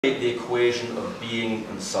the equation of being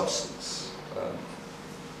and substance.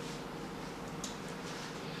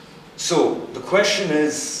 So the question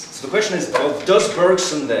is, well, does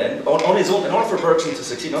Bergson then, on his own, in order for Bergson to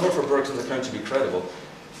succeed, in order for Bergson's account to be credible,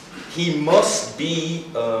 he must be,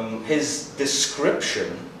 his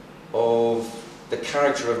description of the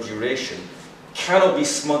character of duration cannot be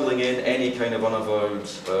smuggling in any kind of unavowed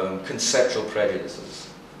conceptual prejudices.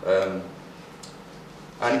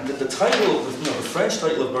 And the title, the French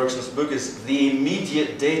title of Bergson's book is The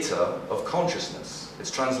Immediate Data of Consciousness.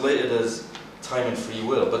 It's translated as Time and Free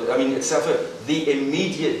Will, but I mean, it's the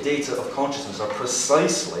immediate data of consciousness are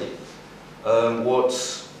precisely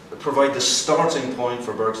what provide the starting point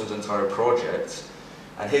for Bergson's entire project.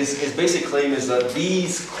 And his basic claim is that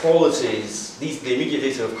these qualities, the immediate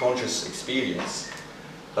data of conscious experience,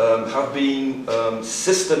 have been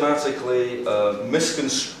systematically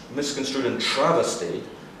misconstrued and travestied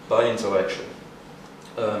by intellection.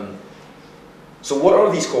 So what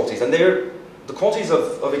are these qualities? And the qualities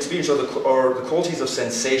of experience are the qualities of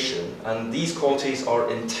sensation, and these qualities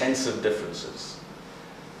are intensive differences.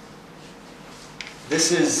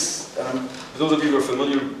 This is, those of you who are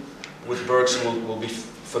familiar with Bergson will be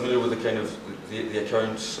familiar with the kind of the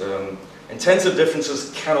account. Intensive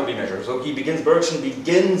differences cannot be measured. So Bergson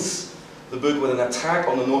begins the book with an attack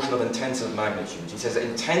on the notion of intensive magnitude. He says that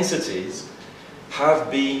intensities have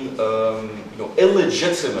been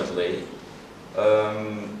illegitimately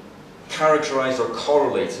characterized or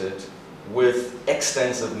correlated with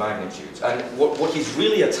extensive magnitudes. And what he's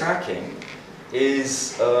really attacking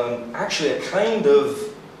is actually a kind of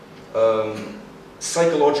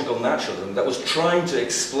psychological naturalism that was trying to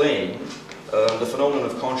explain the phenomenon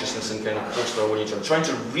of consciousness in kind of post-Darwinian terms, trying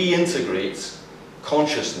to reintegrate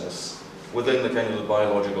consciousness within the kind of the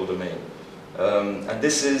biological domain. And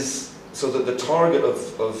this is, so that the target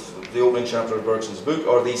of the opening chapter of Bergson's book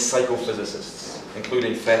are these psychophysicists,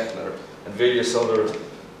 including Fechner and various other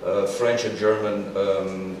French and German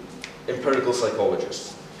empirical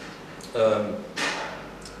psychologists.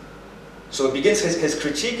 So it begins, his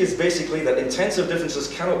critique is basically that intensive differences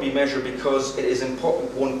cannot be measured because it is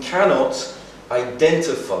important, one cannot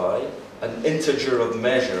identify an integer of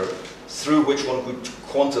measure through which one could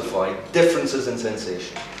quantify differences in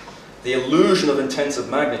sensation. The illusion of intensive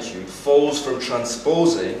magnitude follows from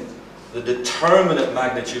transposing the determinate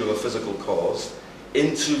magnitude of a physical cause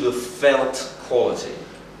into the felt quality.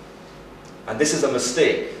 And this is a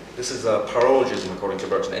mistake. This is a paralogism according to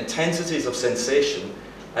Bergson. Intensities of sensation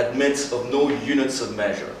admits of no units of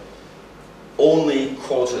measure, only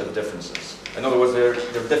qualitative differences. In other words, there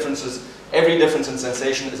are differences. Every difference in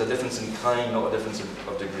sensation is a difference in kind, not a difference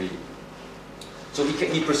of degree. So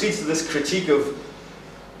he proceeds to this critique of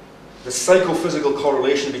the psychophysical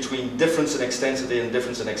correlation between difference in extensity and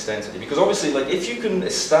difference in extensity. Because obviously, like, if you can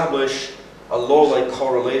establish a law-like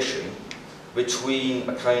correlation between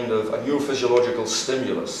a kind of a neurophysiological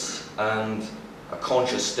stimulus and a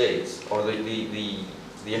conscious state, or the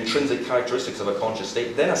intrinsic characteristics of a conscious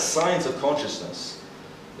state, then a science of consciousness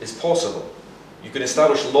is possible. You can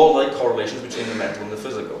establish law-like correlations between the mental and the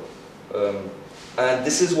physical. And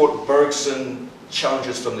this is what Bergson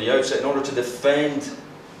challenges from the outset in order to defend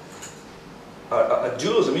a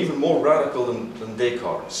dualism even more radical than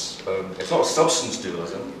Descartes'. It's not a substance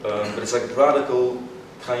dualism, but it's a radical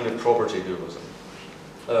kind of property dualism.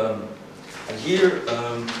 And here,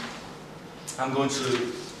 I'm going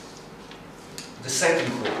to the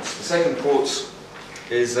second quote. The second quote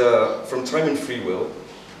is from Time and Free Will,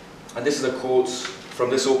 and this is a quote from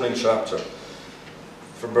this opening chapter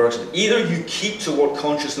from Bergson. Either you keep to what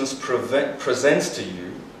consciousness presents to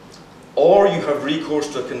you, or you have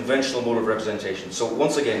recourse to a conventional mode of representation. So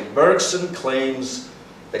once again, Bergson claims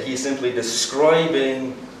that he is simply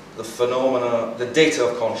describing the phenomena, the data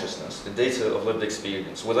of consciousness, the data of lived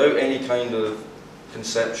experience, without any kind of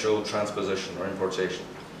conceptual transposition or importation.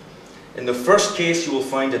 In the first case, you will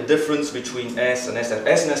find a difference between S and S dash.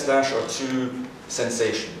 S and S dash are two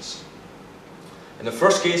sensations. In the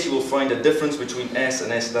first case, you will find a difference between S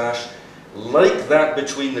and S dash, like that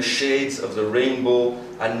between the shades of the rainbow,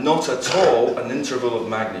 and not at all an interval of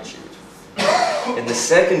magnitude. In the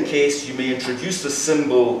second case, you may introduce the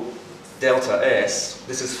symbol delta S.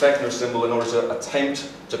 This is Fechner's symbol in order to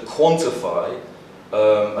attempt to quantify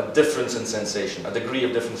a difference in sensation, a degree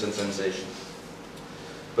of difference in sensation.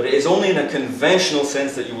 But it is only in a conventional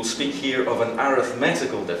sense that you will speak here of an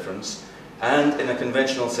arithmetical difference, and in a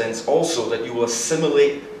conventional sense also that you will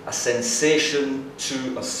assimilate a sensation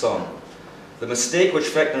to a sum. The mistake which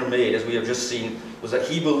Fechner made, as we have just seen, was that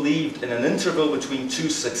he believed in an interval between two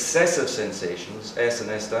successive sensations, S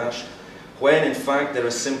and S dash, when in fact there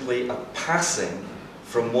is simply a passing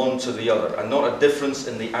from one to the other, and not a difference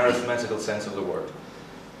in the arithmetical sense of the word.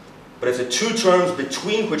 But if the two terms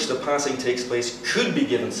between which the passing takes place could be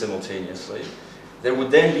given simultaneously, there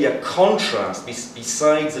would then be a contrast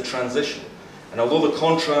besides the transition. And although the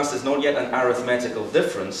contrast is not yet an arithmetical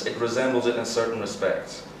difference, it resembles it in certain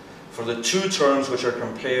respects. For the two terms which are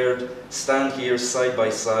compared stand here side by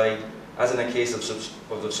side, as in a case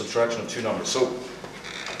of the subtraction of two numbers. So,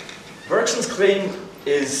 Bergson's claim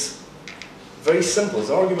is very simple.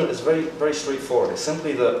 His argument is very straightforward. It's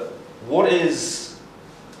simply that what is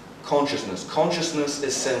consciousness? Consciousness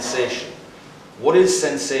is sensation. What is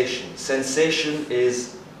sensation? Sensation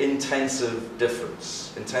is intensive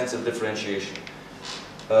difference, intensive differentiation.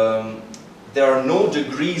 There are no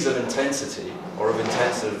degrees of intensity or of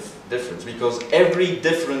intensive difference, because every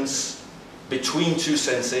difference between two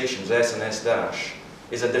sensations, S and S dash,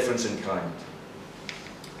 is a difference in kind.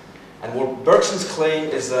 And what Bergson's claim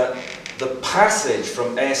is that the passage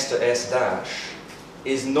from S to S dash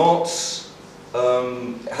is not,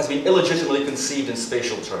 has been illegitimately conceived in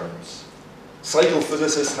spatial terms.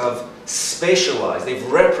 Psychophysicists have spatialized, they've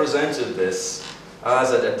represented this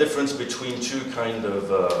as a difference between two kind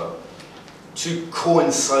of, two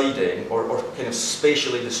coinciding or kind of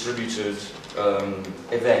spatially distributed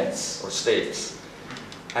events or states.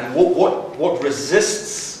 And what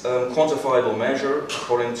resists quantifiable measure,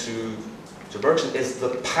 according to Bergson, is the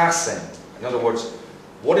passing. In other words,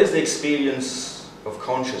 what is the experience of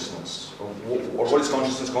consciousness? Or what is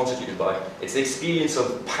consciousness constituted by? It's the experience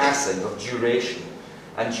of passing, of duration.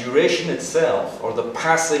 And duration itself, or the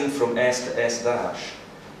passing from S to S dash,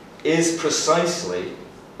 is precisely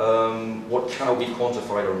what cannot be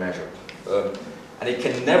quantified or measured. And it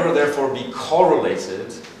can never, therefore, be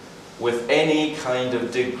correlated with any kind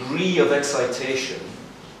of degree of excitation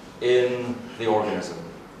in the organism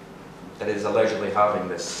that is allegedly having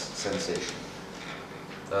this sensation.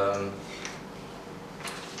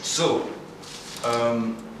 So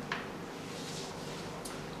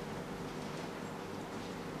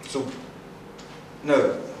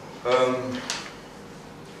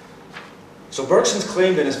Bergson's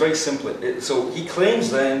claim then is very simple. So he claims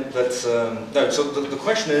then that, so the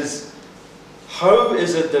question is, how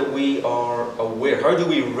is it that we are aware, how do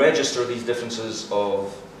we register these differences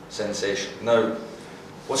of sensation? Now,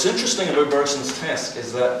 what's interesting about Bergson's test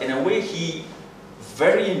is that in a way he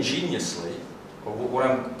very ingeniously, or what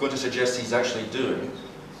I'm going to suggest he's actually doing,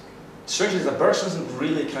 strangely is that Bergson isn't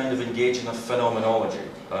really kind of engaged in a phenomenology.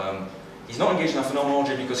 He's not engaged in a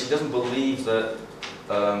phenomenology because he doesn't believe that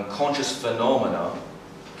conscious phenomena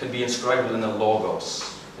can be inscribed within a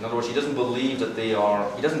logos. In other words, he doesn't believe that they are,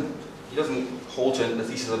 he doesn't hold to the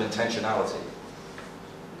thesis of intentionality.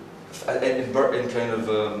 In kind of,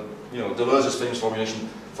 Deleuze's famous formulation,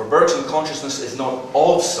 for Bergson, consciousness is not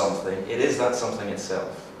of something, it is that something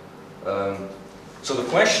itself. So the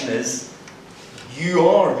question is, you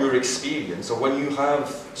are your experience, or when you have,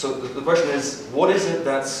 so the question is, what is it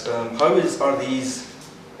that's, are these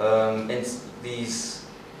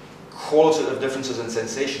qualitative differences in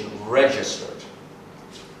sensation registered?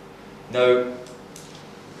 Now,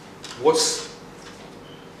 what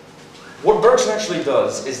Bergson actually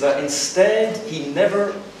does is that instead he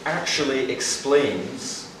never actually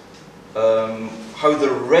explains how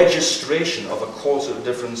the registration of a qualitative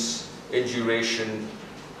difference in duration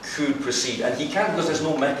could proceed. And he can't because there's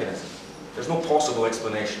no mechanism. There's no possible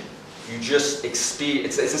explanation. You just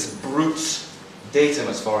experience, it's this brute datum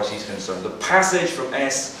as far as he's concerned. The passage from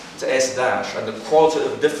S to S dash and the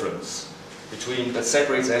qualitative difference that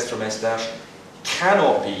separates S from S dash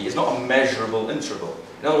cannot be, is not a measurable interval.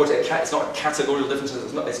 In other words, it's not a categorical difference,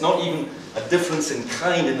 it's not even a difference in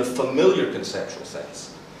kind in the familiar conceptual sense.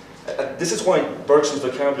 This is why Bergson's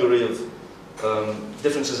vocabulary of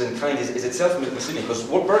differences in kind is itself misleading, because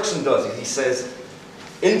what Bergson does is he says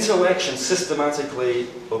intellection systematically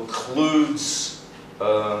occludes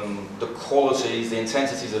the qualities, the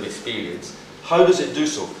intensities of experience. How does it do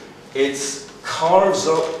so? It carves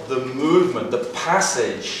up the movement, the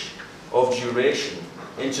passage of duration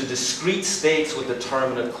into discrete states with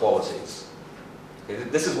determinate qualities.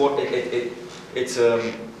 This is what it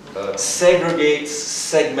segregates,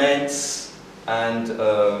 segments,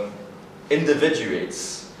 and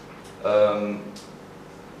individuates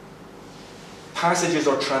passages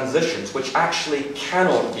or transitions which actually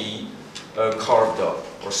cannot be carved up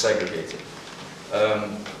or segregated.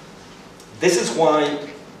 This is why,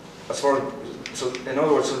 in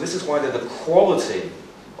other words, this is why the quality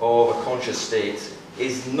of a conscious state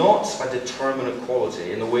is not a determinate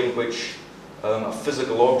quality in the way in which a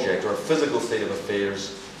physical object or a physical state of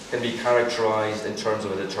affairs can be characterized in terms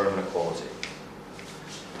of a determinate quality.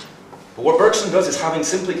 But what Bergson does is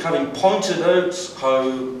simply having pointed out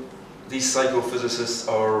how these psychophysicists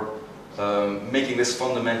are making this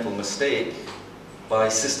fundamental mistake by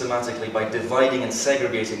dividing and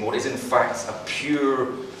segregating what is in fact a pure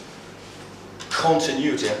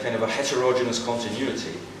continuity, a kind of a heterogeneous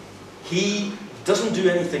continuity. He doesn't do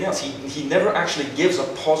anything else. He never actually gives a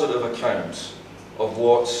positive account of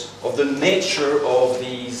the nature of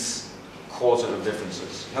these qualitative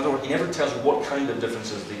differences. In other words, he never tells you what kind of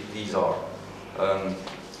differences these are.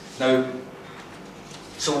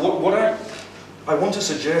 So what I want to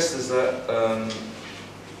suggest is that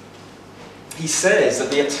he says that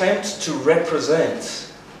the attempt to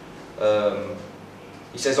represent,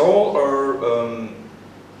 he says all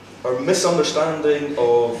our misunderstanding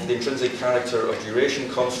of the intrinsic character of duration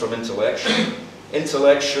comes from intellection.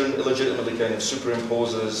 Intellection illegitimately kind of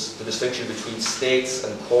superimposes the distinction between states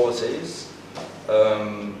and qualities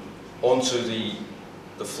onto the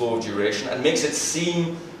flow of duration and makes it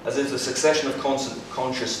seem as if the succession of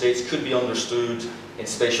conscious states could be understood in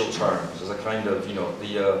spatial terms, as a kind of,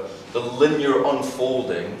 the linear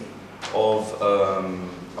unfolding of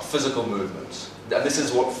a physical movement. And this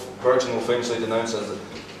is what Bergson will famously denounce as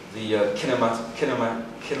the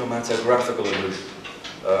kinematographical illusion.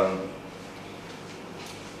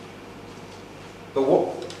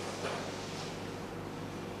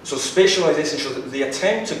 So spatialization, so the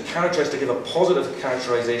attempt to give a positive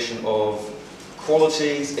characterization of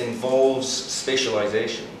qualities involves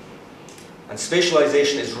spatialization. And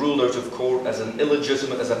spatialization is ruled out of court as an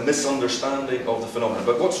illegitimate, as a misunderstanding of the phenomenon.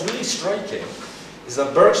 But what's really striking is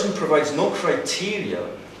that Bergson provides no criteria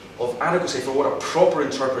of adequacy for what a proper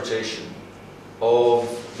interpretation of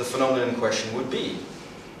the phenomenon in question would be.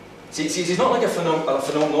 See, he's not like a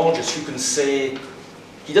phenomenologist who can say,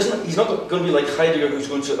 he's not going to be like Heidegger, who's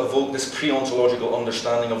going to evoke this pre-ontological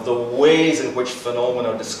understanding of the ways in which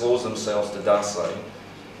phenomena disclose themselves to Dasein.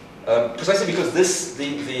 Precisely because this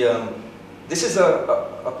is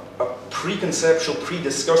a preconceptual,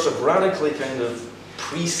 pre-discursive, radically kind of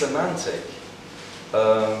pre-semantic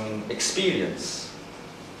experience.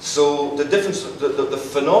 So the difference, the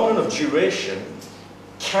phenomenon of duration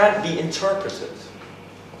can't be interpreted.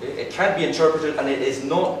 Okay? It can't be interpreted, and it is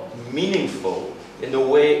not meaningful in the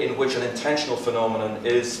way in which an intentional phenomenon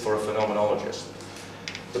is for a phenomenologist.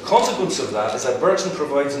 The consequence of that is that Bergson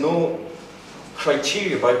provides no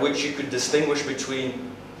criteria by which you could distinguish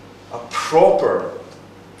between a proper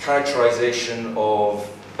characterization of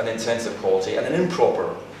an intensive quality and an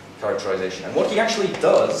improper characterization. And what he actually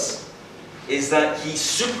does is that he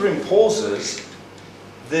superimposes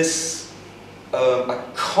this a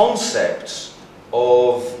concept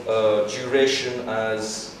of duration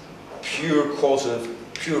as pure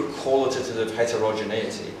qualitative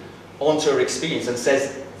heterogeneity onto our experience and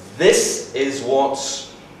says this is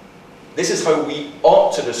how we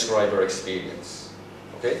ought to describe our experience.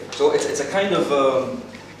 Okay, so it's a kind of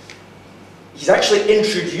he's actually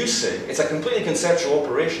introducing. It's a completely conceptual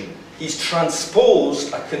operation. He's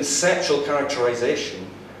transposed a conceptual characterization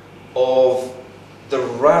of the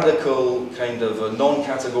radical kind of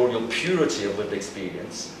non-categorical purity of lived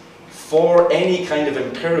experience for any kind of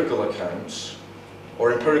empirical account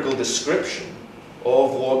or empirical description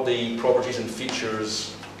of what the properties and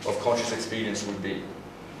features of conscious experience would be.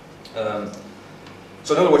 So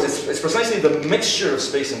in other words, it's precisely the mixture of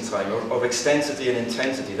space and time, of extensity and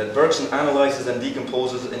intensity, that Bergson analyzes and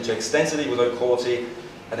decomposes into extensity without quality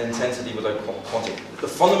and intensity without quantity. The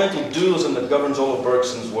fundamental dualism that governs all of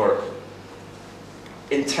Bergson's work,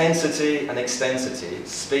 intensity and extensity,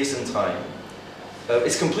 space and time,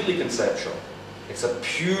 is completely conceptual. It's a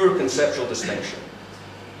pure conceptual distinction.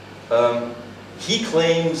 He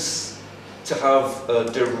claims to have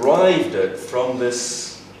derived it from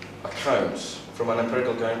this account, from an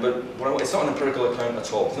empirical account, but it's not an empirical account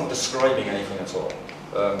at all. It's not describing anything at all.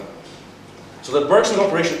 So that Bergson's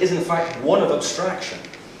operation is in fact one of abstraction.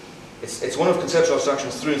 It's one of conceptual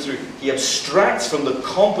abstractions through and through. He abstracts from the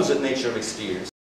composite nature of experience